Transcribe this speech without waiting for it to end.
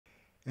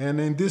And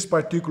in this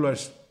particular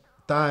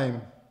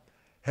time,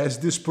 has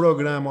this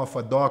program of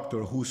a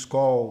doctor who's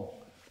called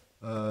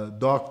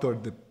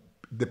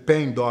the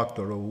pain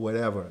doctor or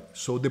whatever.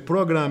 So the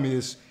program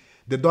is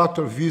the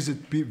doctor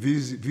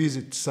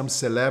visits some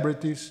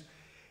celebrities,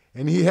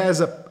 and he has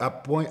a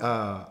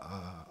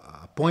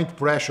point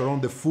pressure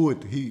on the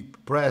foot. He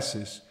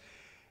presses,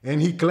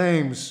 and he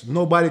claims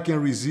nobody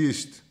can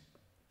resist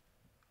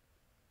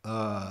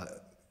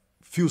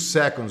few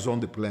seconds on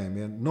the plane,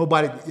 man.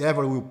 Nobody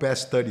ever will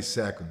pass 30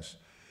 seconds.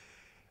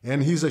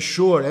 And he's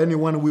assured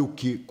anyone will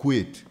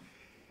quit.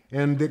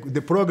 And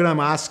the program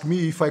asked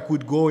me if I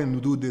could go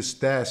and do this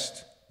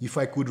test, if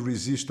I could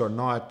resist or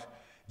not,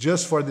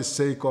 just for the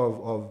sake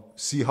of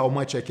see how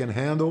much I can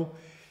handle.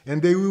 And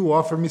they will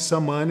offer me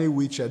some money,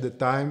 which at the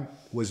time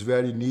was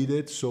very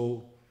needed.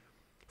 So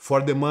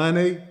for the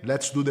money,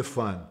 let's do the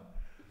fun.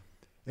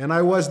 And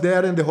I was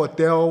there in the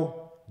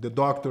hotel, the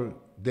doctor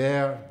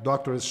there.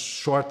 Doctor is a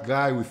short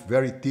guy with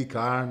very thick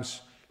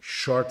arms,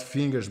 short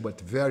fingers,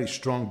 but very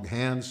strong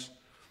hands.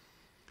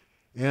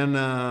 And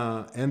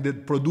the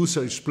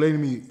producer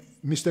explained to me,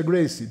 Mr.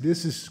 Gracie,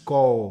 this is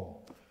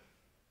called,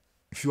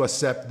 if you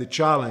accept the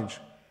challenge,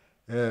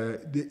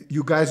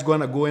 you guys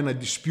gonna go in a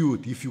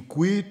dispute if you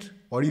quit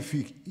or if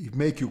he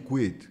make you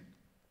quit.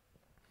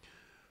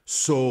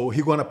 So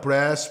he gonna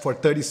press for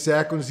 30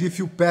 seconds. If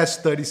you pass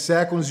 30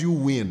 seconds, you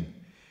win.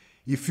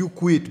 If you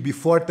quit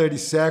before 30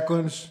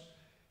 seconds,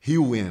 he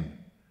win.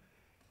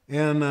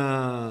 And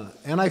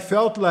I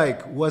felt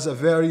like was a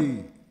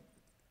very,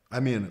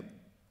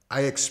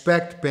 I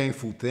expect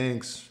painful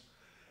things.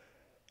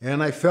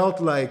 And I felt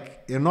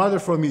like in order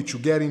for me to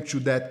get into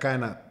that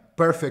kind of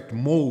perfect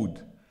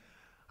mode,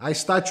 I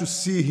start to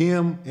see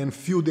him and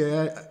feel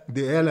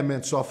the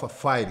elements of a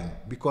fighting.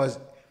 Because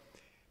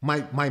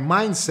my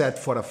mindset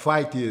for a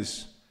fight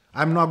is,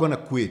 I'm not gonna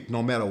quit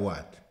no matter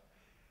what.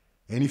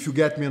 And if you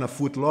get me in a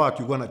foot lock,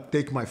 you're gonna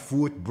take my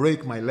foot,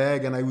 break my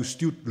leg, and I will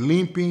still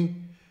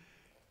limping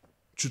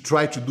to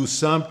try to do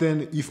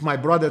something. If my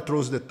brother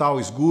throws the towel,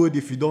 it's good.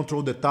 If he don't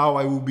throw the towel,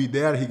 I will be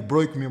there. He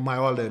broke me my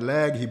other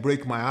leg, he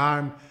break my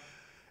arm,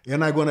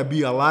 and I'm gonna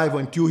be alive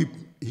until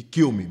he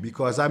kill me,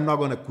 because I'm not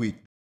gonna quit.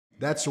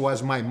 That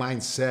was my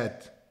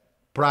mindset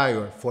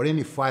prior for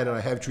any fighter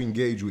I have to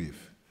engage with.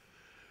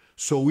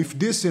 So with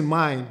this in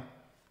mind,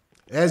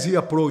 as he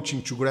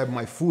approaching to grab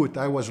my foot,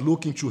 I was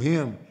looking to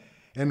him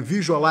and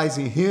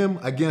visualizing him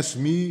against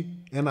me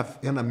in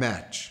a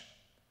match.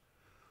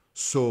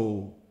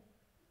 So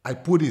I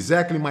put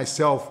exactly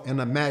myself in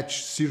a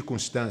match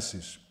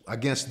circumstances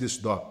against this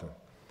doctor.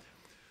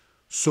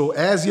 So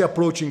as he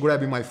approaching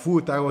grabbing my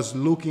foot, I was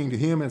looking at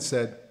him and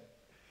said,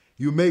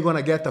 you may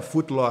gonna get a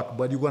foot lock,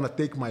 but you're gonna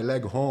take my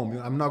leg home.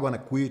 I'm not gonna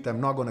quit,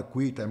 I'm not gonna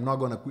quit, I'm not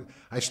gonna quit.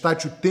 I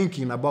started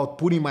thinking about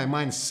putting my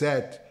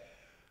mindset,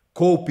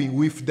 coping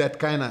with that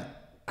kind of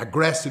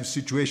aggressive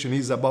situation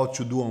he's about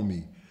to do on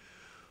me.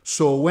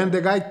 So when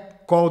the guy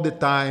called the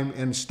time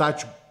and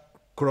started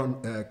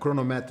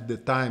chronometer the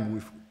time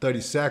with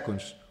 30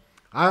 seconds,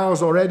 I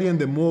was already in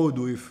the mode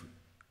with,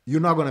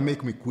 you're not gonna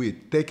make me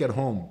quit, take it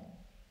home,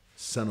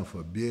 son of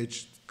a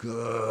bitch.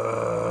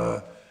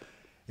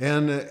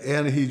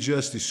 And he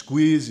just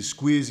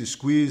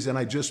squeeze, and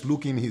I just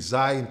look in his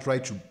eye and try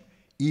to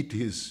eat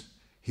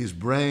his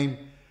brain.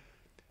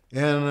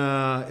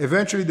 And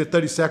eventually the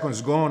 30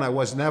 seconds gone, I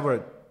was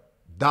never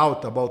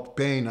doubt about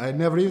pain. I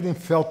never even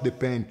felt the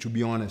pain, to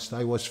be honest.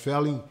 I was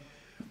feeling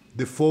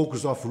the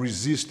focus of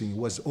resisting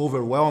was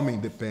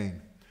overwhelming the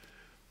pain.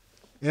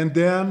 And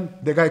then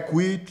the guy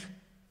quit.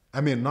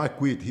 Not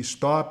quit, he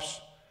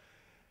stops.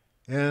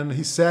 And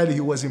he said he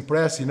was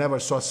impressed, he never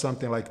saw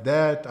something like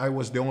that. I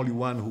was the only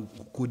one who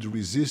could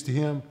resist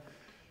him.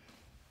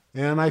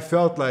 And I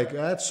felt like,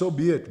 that's so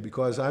be it,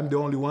 because I'm the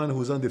only one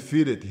who's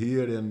undefeated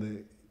here,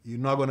 and you're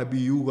not gonna be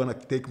you gonna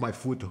take my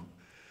foot.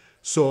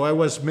 So I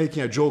was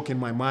making a joke in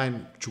my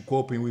mind to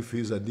coping with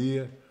his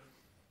idea.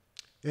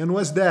 And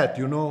was that,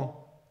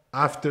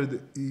 after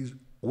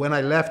when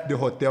I left the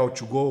hotel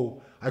to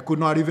go, I could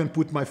not even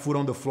put my foot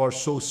on the floor,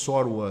 so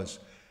sore it was.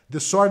 The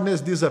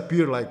soreness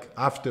disappeared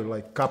after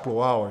a couple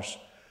of hours,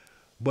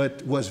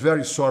 but was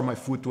very sore my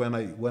foot when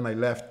I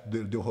left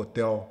the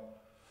hotel.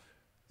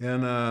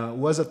 And it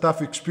was a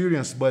tough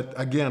experience, but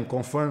again,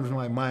 confirms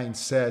my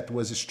mindset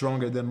was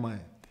stronger than my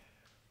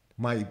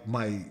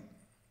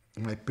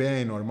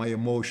pain or my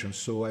emotions.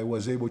 So I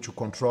was able to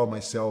control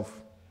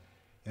myself,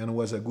 and it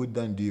was a good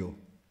done deal.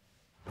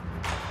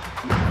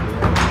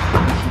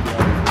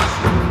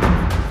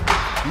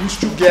 He's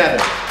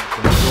together.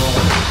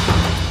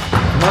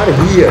 Not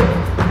here.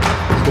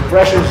 The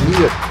pressure is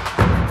here.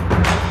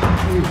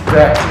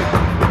 Exactly.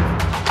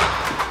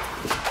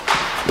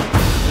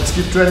 Let's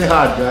keep training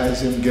hard,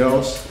 guys and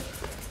girls.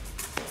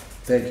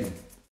 Thank you.